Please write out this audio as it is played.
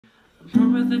I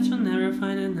promise that you'll never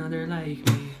find another like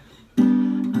me. I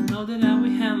know that I will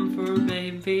have for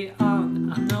baby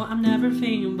on. I know I'm never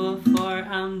thinking before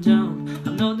I'm done.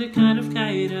 I know the kind of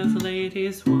guy that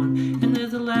ladies want, and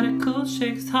there's a lot of cool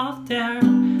chicks out there.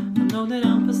 I know that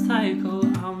I'm a psycho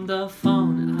on the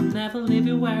phone. I'll never leave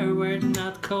you where we're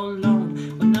not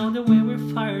alone. But now that we're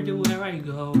far to where I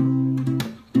go.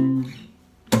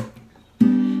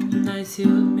 Nice you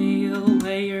with me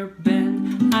where you've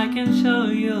been. I can show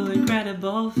you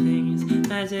incredible things.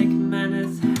 Magic man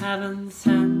is heaven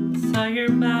sent. So your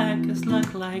back is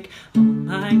look like, oh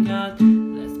my god,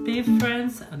 let's be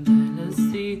friends. I'm let's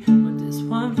see what this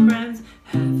one friends.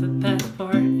 Have a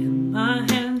passport in my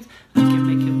hand. I can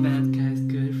make you bad guys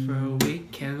good for a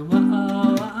weekend. Whoa,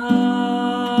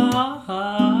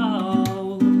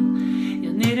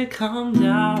 you need to calm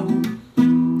down.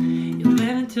 You've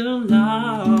been too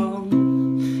long.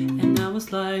 And I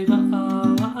was like, you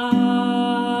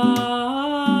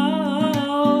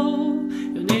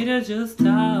need to just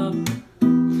stop.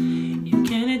 You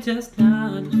can't just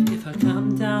not. If I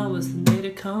calm down, what's the need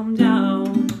to calm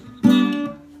down?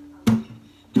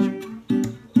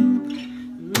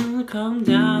 Calm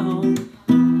down.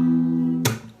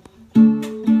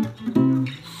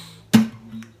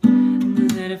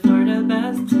 Is it for the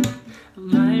best?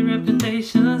 My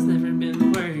reputation's never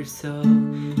been worse, so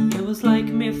it was like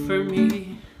me for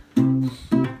me.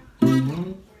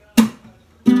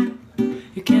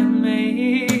 You can't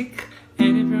make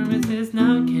any promises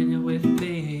now, can you with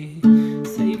me?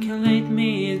 So you can let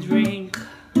me drink.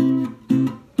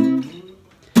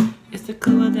 It's the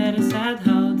cool that I said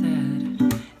how that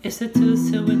it's the too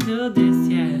soon we do this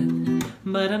yet.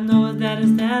 But I know that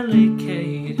it's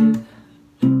delicate.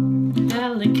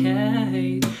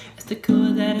 Delicate. It's the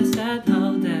cool that I said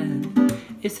all that.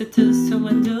 It's the too soon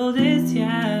we do this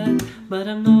yet. But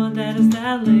I know that it's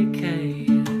delicate.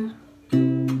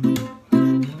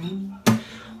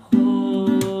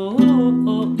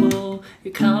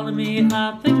 You called me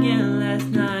up again last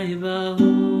night, but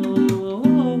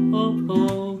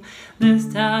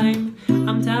this time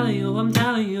I'm telling you,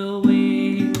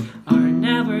 we are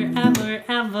never, ever,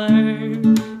 ever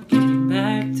getting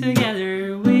back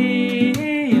together. We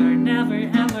are never,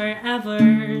 ever, ever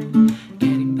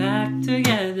getting back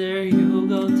together. You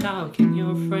go talking,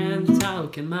 your friend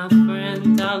talking, my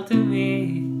friend talk to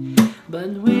me, but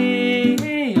we